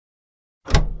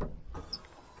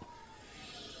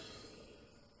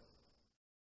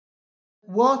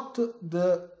what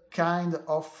the kind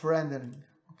of rendering?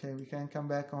 Okay, we can come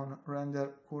back on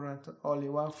render current only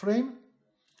one frame.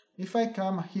 If I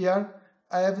come here,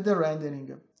 I have the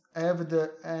rendering. I have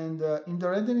in the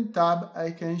rendering tab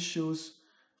I can choose,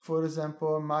 for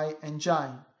example, my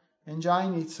engine.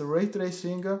 Engine, it's ray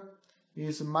tracing,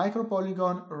 is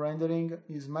micropolygon rendering,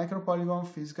 is micropolygon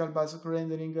physical basic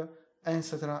rendering,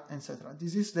 etc, etc.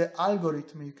 This is the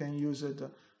algorithm you can use it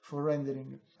for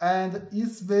rendering, and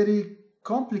it's very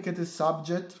complicated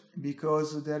subject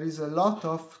because there is a lot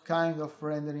of kind of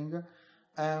rendering.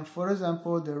 And for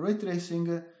example, the ray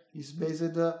tracing is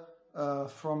based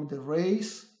from the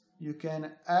rays you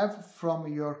can have from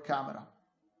your camera.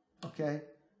 Okay,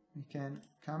 we can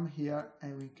come here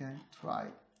and we can try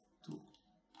to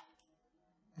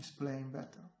explain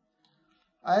better.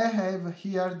 I have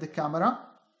here the camera,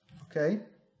 okay,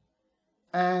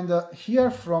 and here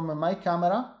from my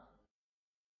camera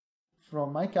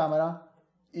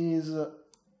is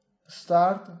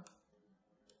start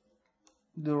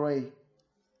the ray,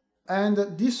 and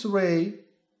this ray,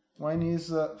 when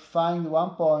is find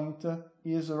one point,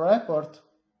 is report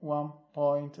one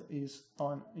point is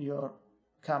on your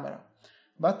camera.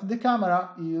 But the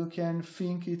camera, you can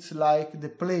think it's like the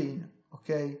plane,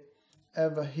 okay?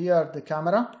 Have here the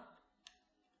camera,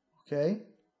 okay,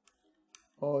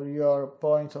 or your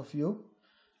point of view,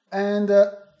 and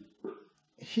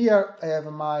here I have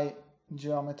my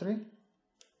geometry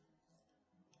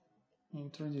in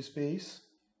 3D space,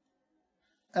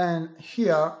 and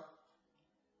here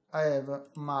I have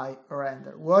my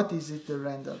render. What is it, the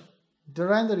render? The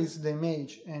render is the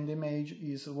image, and the image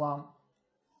is one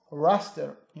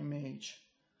raster image.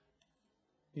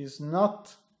 Is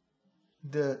not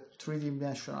the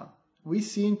 3D-dimensional. We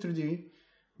see in 3D,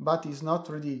 but it's not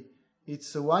 3D.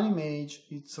 It's one image,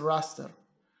 it's raster.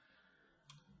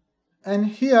 And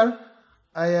here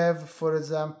I have, for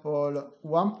example,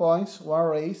 1 point, one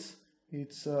race.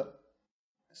 It's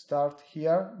start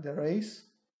here, the race.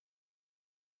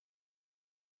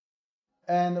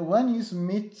 And when it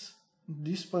meets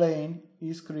this plane,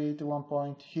 is create 1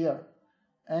 point here.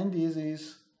 And this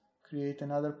is create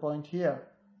another point here.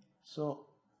 So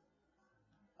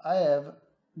I have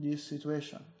this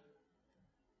situation.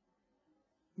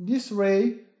 This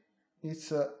ray,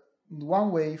 it's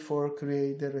one way for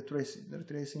create the retracing. The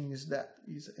retracing is that,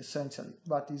 is essentially,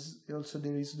 but is also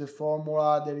there is the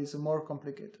formula, there is more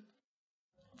complicated.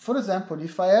 For example,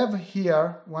 if I have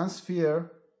here one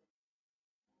sphere,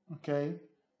 okay,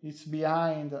 it's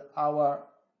behind our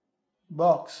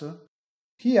box.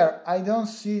 Here I don't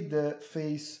see the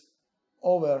face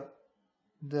over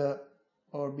the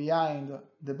or behind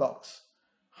the box.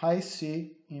 I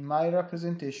see in my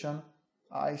representation,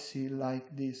 I see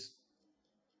like this.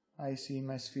 I see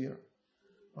my sphere.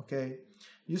 Okay,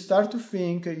 you start to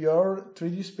think your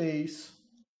 3D space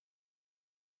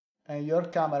and your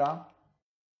camera,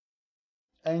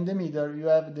 and in the middle you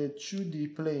have the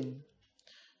 2D plane.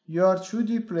 Your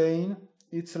 2D plane,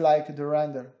 it's like the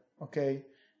render. Okay,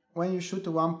 when you shoot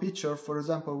one picture, for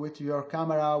example, with your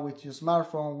camera, with your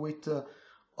smartphone, with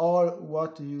all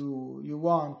what you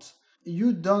want,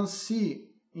 you don't see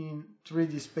in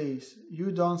 3D space.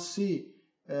 You don't see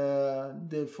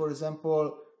for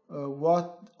example,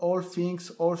 what all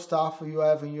things, all stuff you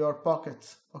have in your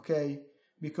pockets, okay?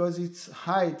 Because it's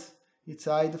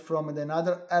hide from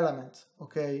another element,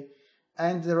 okay?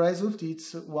 And the result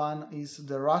is one is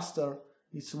the raster,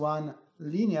 it's one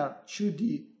linear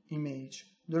 2D image.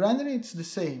 The rendering is the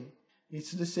same.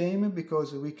 It's the same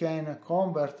because we can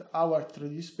convert our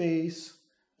 3D space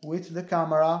with the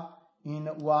camera in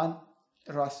one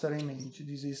raster image.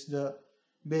 This is the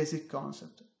basic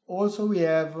concept. Also, we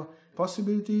have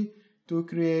possibility to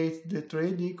create the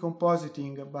 3D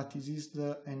compositing, but this is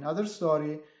another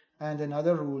story and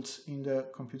another rules in the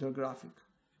computer graphic.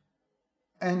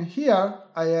 And here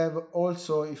I have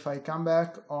also, if I come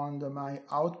back on my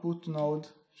output node,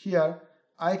 here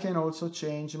I can also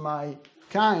change my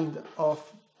kind of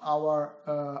our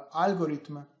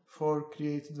algorithm for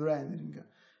create the rendering.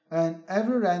 And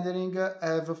every rendering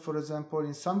have, for example,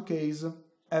 in some case,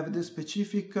 have the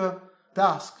specific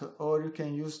task, or you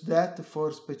can use that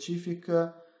for specific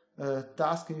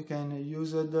task. You can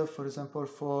use it, for example,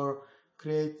 for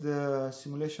create the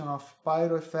simulation of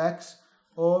pyro effects,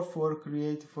 or for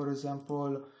create, for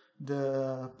example,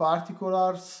 the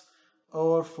particulars,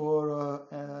 or for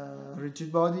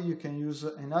rigid body. You can use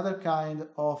another kind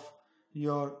of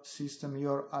your system,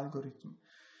 your algorithm.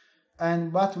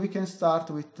 But we can start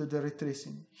with the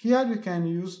retracing. Here you can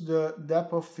use the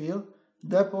depth of field.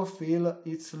 Depth of field,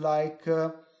 it's like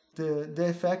the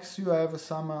effects you have,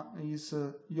 some is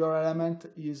your element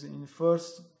is in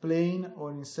first plane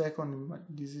or in second.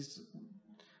 This is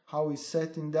how it's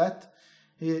set in that.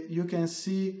 You can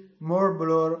see more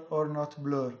blur or not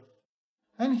blur.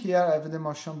 And here I have the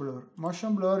motion blur.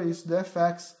 Motion blur is the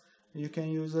effects you can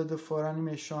use it for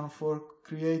animation, for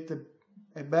create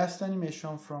a best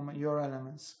animation from your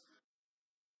elements.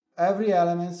 Every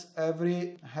elements have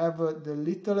the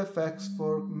little effects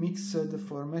for mixed,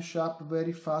 for mesh up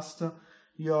very fast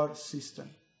your system.